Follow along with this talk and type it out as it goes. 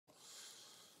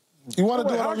You want to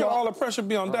do it How can all the pressure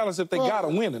be on Dallas if they got to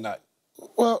win tonight?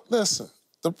 Well, listen,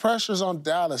 the pressure's on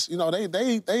Dallas. You know,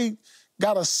 they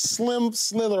got a slim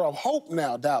slither of hope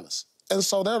now, Dallas. And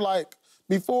so they're like,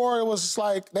 before it was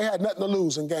like they had nothing to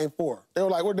lose in Game 4. They were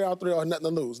like, we're down 3-0, nothing to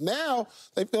lose. Now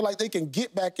they feel like they can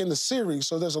get back in the series,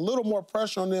 so there's a little more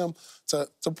pressure on them to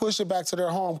push it back to their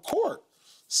home court.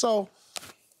 So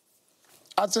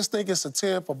I just think it's a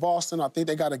 10 for Boston. I think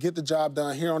they got to get the job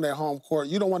done here on their home court.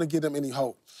 You don't want to give them any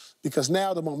hope because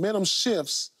now the momentum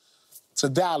shifts to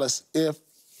Dallas if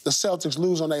the Celtics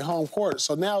lose on their home court.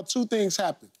 So now two things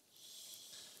happen.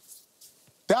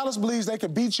 Dallas believes they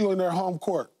can beat you in their home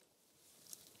court.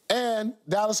 And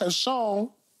Dallas has shown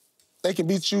they can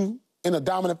beat you in a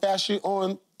dominant fashion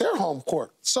on their home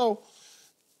court. So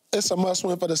it's a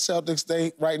must-win for the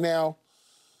Celtics. Right now,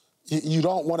 you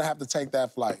don't want to have to take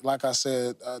that flight. Like I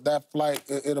said, that flight,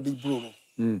 it'll be brutal.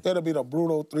 It'll be the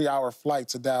brutal 3-hour flight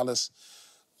to Dallas.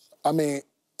 I mean,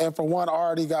 and for one, I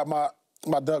already got my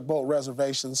duck boat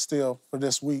reservations still for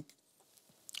this week.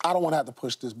 I don't want to have to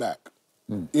push this back.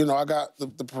 You know, I got the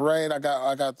parade. I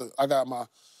got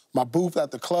my booth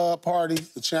at the club party,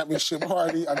 the championship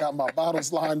party. I got my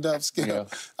bottles lined up. Skip. Yeah.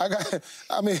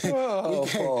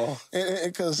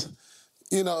 Because,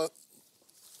 you know,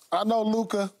 I know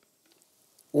Luka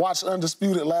watched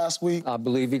Undisputed last week. I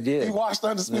believe he did. He watched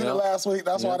Undisputed last week.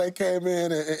 That's why they came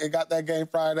in and got that game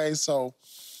Friday. So.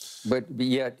 But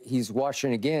yet he's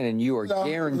watching again, and you are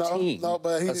guaranteeing a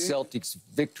Celtics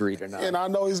victory tonight. And I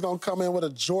know he's going to come in with a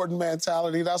Jordan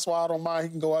mentality. That's why I don't mind. He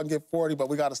can go out and get 40, but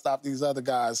we got to stop these other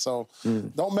guys. So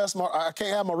don't mess I can't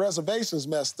have my reservations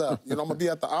messed up. You know, I'm going to be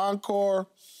at the Encore.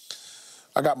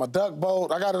 I got my duck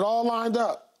boat. I got it all lined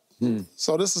up.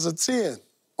 So this is a 10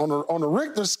 on the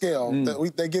Richter scale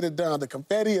that they get it done. The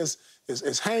confetti is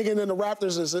hanging in the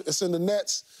Raptors. It's in the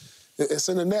nets. It's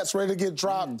in the nets ready to get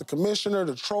dropped. The commissioner,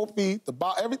 the trophy,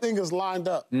 everything is lined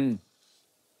up. We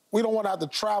don't want to have to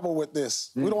travel with this.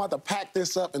 We don't have to pack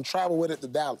this up and travel with it to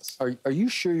Dallas. Are you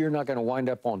sure you're not going to wind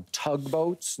up on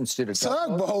tugboats instead of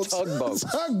tugboats? Tugboats.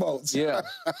 Tugboats. Yeah.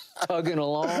 Tugging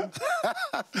along?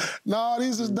 No,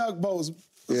 these is duck boats.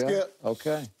 Yeah. Skip.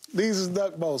 Okay. These is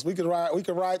duck boats. We can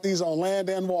ride these on land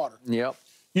and water. Yep.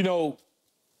 You know,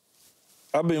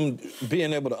 I've been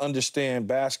being able to understand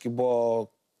basketball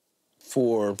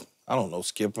for, I don't know,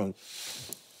 Skip,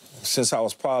 since I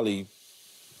was probably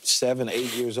 7,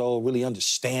 8 years old, really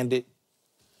understand it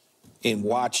and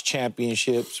watch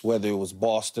championships, whether it was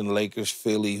Boston, Lakers,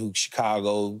 Philly,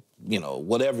 Chicago, you know,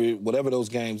 whatever those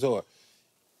games are.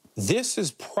 This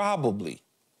is probably,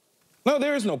 no,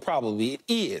 there is no probably, it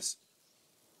is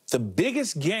the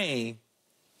biggest game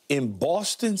in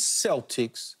Boston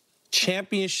Celtics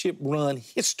championship run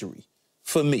history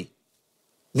for me.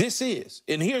 This is,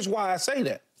 and here's why I say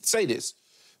this.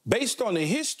 Based on the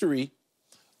history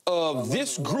of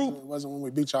this group. It wasn't when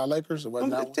we beat y'all Lakers? It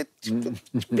wasn't that one?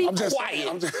 Be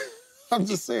quiet. I'm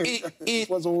just saying. It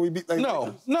wasn't when we beat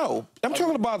Lakers. No. I'm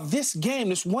talking about this game,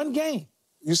 this one game.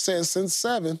 You said since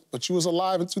 7, but you was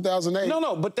alive in 2008.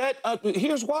 No, but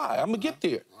here's why. I'm going to get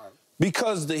there.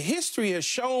 Because the history has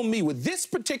shown me with this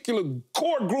particular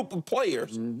core group of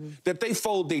players that they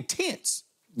fold their tents.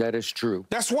 That is true.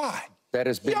 That's why. That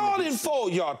has been y'all didn't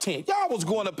fold y'all tent. Y'all was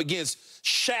going up against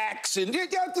Shaqs, and it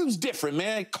was different,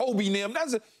 man. Kobe and them.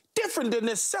 That's different than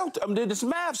this this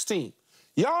Mavs team.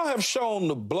 Y'all have shown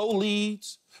to blow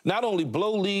leads, not only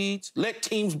blow leads, let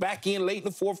teams back in late in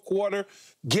the fourth quarter,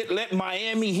 let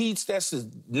Miami Heats, that's the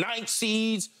 9th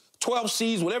seeds, 12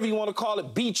 seeds, whatever you want to call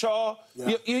it, beat y'all.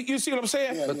 Yeah. You see what I'm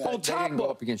saying? Yeah, but on top they didn't go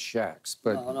up against Shaqs.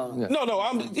 But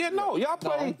y'all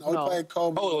played. We played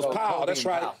Kobe. Oh, it was Powell. Kobe that's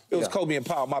right. Powell. It was Kobe and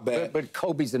Powell. My bad. But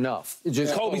Kobe's enough.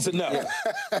 Kobe's enough.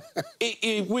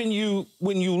 Yeah. When you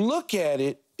look at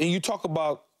it and you talk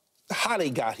about how they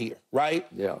got here, right?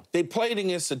 Yeah. They played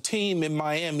against a team in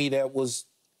Miami that was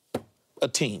a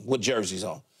team with jerseys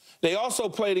on. They also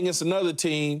played against another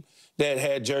team that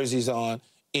had jerseys on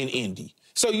in Indy.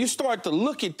 So you start to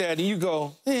look at that and you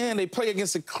go, man, they play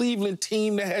against a Cleveland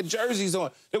team that had jerseys on.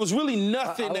 There was really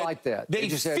nothing I like that. They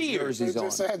just feared. Had jerseys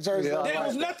on. Had jerseys on. There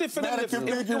was nothing for them to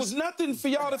fear. There was nothing for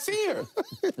y'all to fear.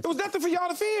 There was nothing for y'all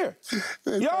to fear.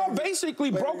 Y'all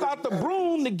basically broke out the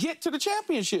broom to get to the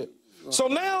championship. So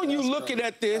now you looking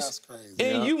at this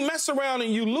and you mess around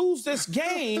and you lose this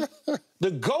game,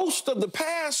 the ghost of the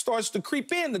past starts to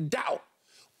creep in, the doubt.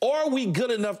 Are we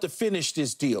good enough to finish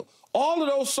this deal? All of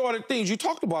those sort of things. You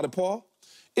talked about it, Paul.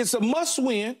 It's a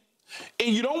must-win, and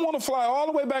you don't want to fly all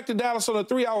the way back to Dallas on a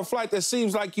 3-hour flight that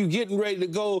seems like you're getting ready to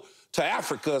go to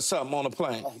Africa or something on a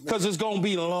plane, because it's going to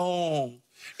be long,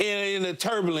 and the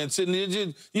turbulence,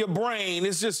 and your brain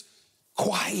is just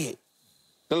quiet.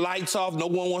 the lights off, no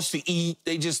one wants to eat.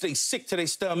 They sick to their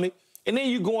stomach. And then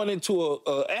you're going into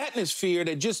an atmosphere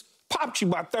that just popped you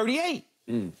by 38.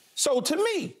 So to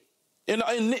me,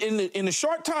 in the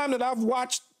short time that I've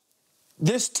watched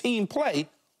this team play,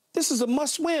 this is a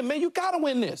must-win, man. You got to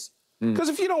win this. Because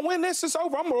if you don't win this, it's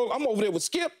over. I'm over there with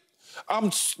Skip.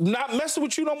 I'm not messing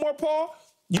with you no more, Paul.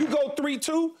 You go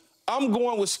 3-2. I'm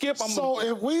going with Skip.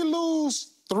 If we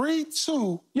lose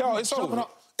 3-2, yo, it's over.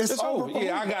 It's over.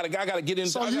 Yeah, I gotta get in.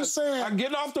 So you saying I'm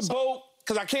getting off the boat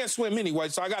because I can't swim anyway,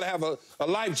 so I gotta have a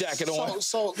life jacket on.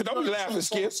 Don't be laughing,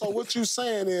 Skip. So what you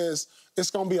saying is it's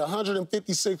gonna be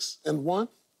 156-1?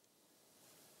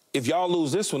 If y'all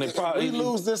lose this one, if we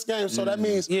lose this game, so that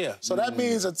means that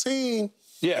means a team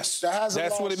that hasn't that's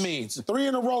lost what it means. 3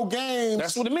 in a row games.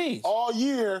 That's what it means. All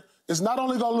year is not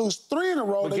only gonna lose 3 in a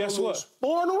row, but they're gonna lose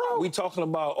 4 in a row. We talking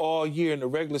about all year in the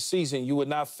regular season. You would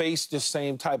not face the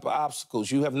same type of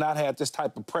obstacles. You have not had this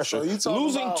type of pressure. So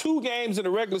losing 2 games in the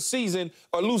regular season,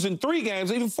 or losing 3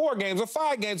 games, even 4 games or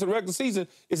 5 games in the regular season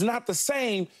is not the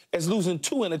same as losing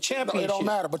 2 in a championship. No, it don't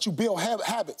matter. But you build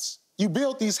habits. You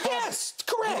build these habits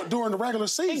during the regular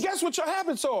season. And guess what your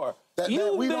habits are? That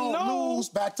we don't lose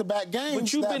back-to-back games.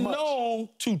 But you've been known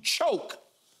to choke.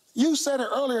 You said it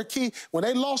earlier, Key. When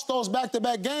they lost those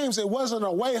back-to-back games, it wasn't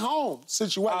a way-home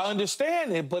situation. I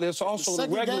understand it, but it's also the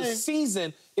regular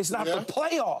season. It's not the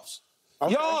playoffs.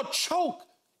 Okay. Y'all choke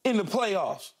in the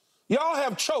playoffs. Y'all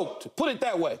have choked. Put it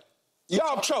that way.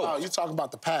 Y'all choked. You're talking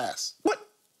about the past. What?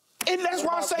 And that's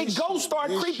why I say go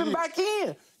start creeping back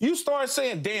in. You start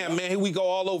saying, damn, man, here we go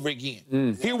all over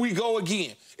again. Here we go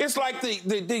again. It's like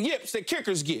the yips that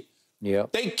kickers get. Yeah.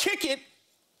 They kick it.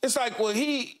 It's like, well,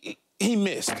 he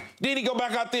missed. Then he go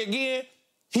back out there again.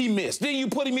 He missed. Then you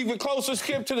put him even closer,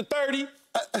 Skip, to the 30.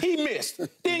 He missed.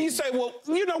 Then you say, well,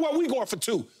 you know what? We going for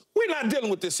 2. We're not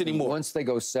dealing with this anymore. Once they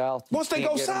go south,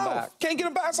 can't get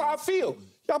them back. That's how I feel.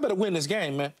 Y'all better win this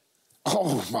game, man.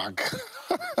 Oh, my God.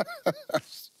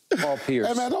 Paul Pierce.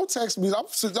 Hey, man, don't text me.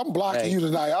 I'm blocking you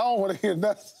tonight. I don't want to hear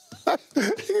nothing. I'm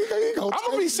going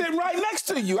to be sitting right next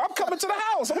to you. I'm coming to the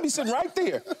house. I'm going to be sitting right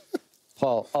there.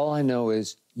 Paul, all I know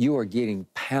is you are getting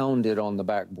pounded on the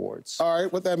backboards. All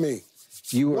right, what that mean?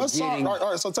 You are getting...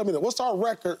 All right, so tell me that. What's our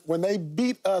record when they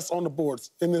beat us on the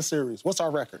boards in this series? What's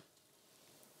our record?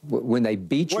 When they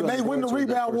beat you when they win the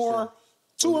rebound war,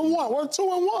 2-1. We're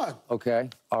 2-1. Okay,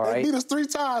 all right. They beat us 3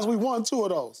 times. We won 2 of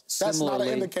those. That's not an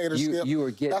indicator, Skip. You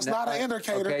were getting that's not an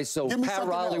indicator. Okay, so Pat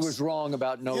Riley was wrong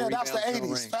about no rebounds. Yeah, that's the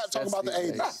 80s. Pat talking about the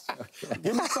 80s.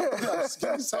 Give me something else.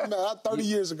 Give me something else. 30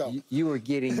 years ago. You were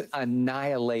getting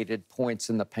annihilated points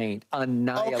in the paint.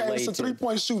 Annihilated. Okay, it's a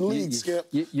 3-point shooting league, Skip.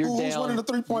 Who's winning the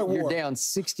 3-point war? You're down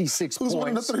 66 points. Who's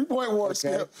winning the 3-point war,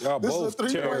 Skip? This is a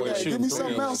 3-point game. Give me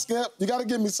something else, Skip. You got to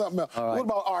give me something else. What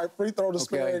about, free throw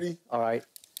disparity? All right.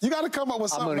 You got to come up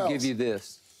with something else. I'm going to give you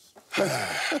this.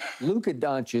 Luka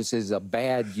Doncic is a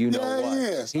bad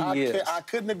you-know-what. Yeah, he is. I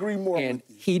couldn't agree more with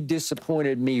you. He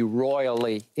disappointed me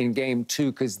royally in Game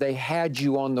 2 because they had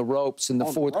you on the ropes in the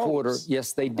fourth quarter.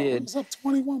 Yes, they did. It was up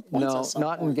 21 points. No,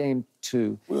 not in Game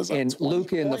 2. And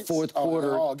Luka in the fourth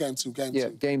quarter. Game 2. Yeah,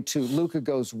 Game 2. Luka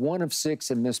goes 1 of 6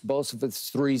 and missed both of his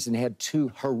threes and had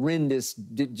 2 horrendous,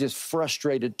 just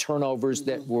frustrated turnovers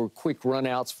that were quick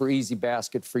runouts for easy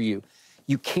basket for you.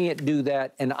 You can't do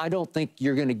that, and I don't think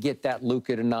you're going to get that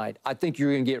Luka tonight. I think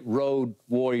you're going to get road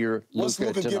warrior Luka tonight. What's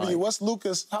Luka giving you? What's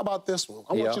Luka's? How about this one?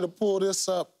 I want you to pull this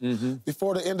up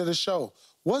before the end of the show.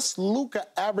 What's Luka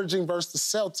averaging versus the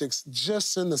Celtics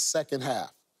just in the second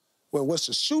half? Well, what's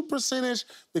the shoot percentage?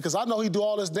 Because I know he do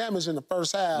all this damage in the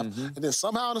first half, and then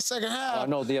somehow in the second half... I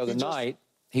know the other night...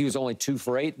 He was only 2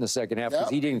 for 8 in the second half because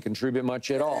he didn't contribute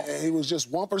much at all. And he was just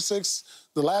 1 for 6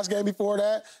 the last game before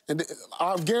that. And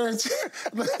I guarantee,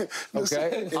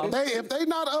 if they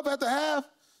not up at the half,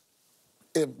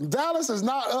 if Dallas is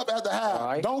not up at the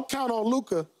half, don't count on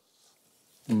Luka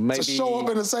to show up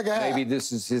in the second half. Maybe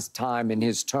this is his time and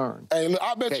his turn. Hey, look,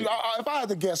 I bet you, if I had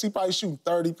to guess, he probably shooting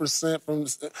 30% from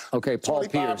Paul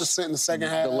 25% Pierce, in the second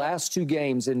half. The last 2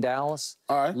 games in Dallas,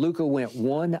 Luka went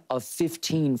 1 of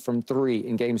 15 from 3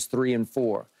 in games 3 and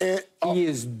 4. He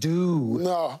is due.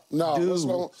 No.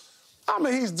 Due. I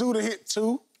mean, he's due to hit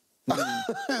 2.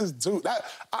 He's due.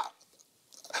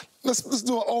 Let's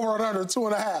do an over and under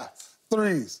 2.5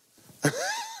 threes.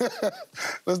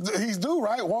 He's due,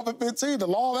 right? 1 for 15. The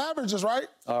law of averages, right?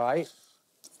 All right.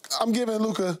 I'm giving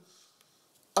Luka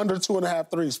under 2.5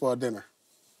 threes for a dinner.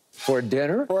 For a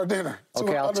dinner? For a dinner.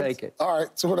 Okay, I'll take it. All right,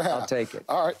 2.5. I'll take it.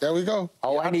 All right, there we go.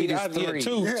 All I need is 3.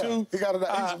 Two. He got it.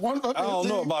 He's 1 for 15. I don't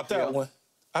know about that one.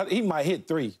 He might hit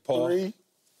 3, Paul. 3.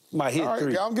 Might hit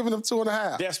 3. I'm giving him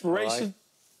 2.5. Desperation.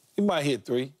 He might hit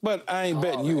 3, but I ain't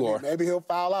betting you are. Maybe he'll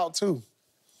foul out, too.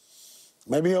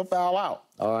 Maybe he'll foul out.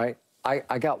 All right.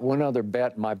 I got one other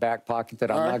bet in my back pocket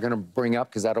that I'm not going to bring up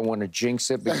because I don't want to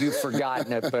jinx it, but you've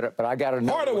forgotten it. But I got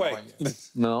another Hardaway. one.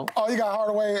 No. Oh, you got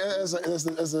Hardaway as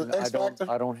an X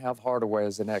factor? I don't have Hardaway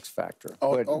as an X factor.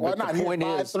 Why but not? The point He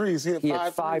hit 5 is, threes. He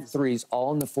hit five threes,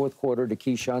 all in the fourth quarter, to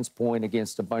Keyshawn's point,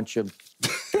 against a bunch of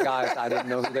guys I didn't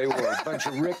know who they were. A bunch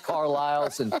of Rick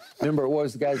Carlisles, and remember, what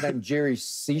was the guy's name? Jerry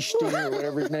Seastein or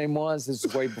whatever his name was. This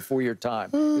is way before your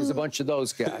time. There's a bunch of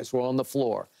those guys were on the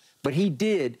floor. But he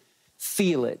did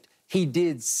feel it. He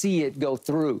did see it go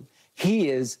through. He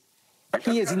is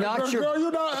not your... Girl,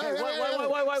 you're not... Okay,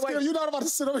 wait. You're not about to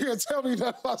sit over here and tell me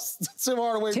that about Tim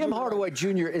Hardaway Jr. Tim Hardaway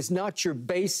Jr. is not your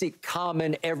basic,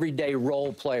 common, everyday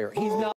role player. He's not...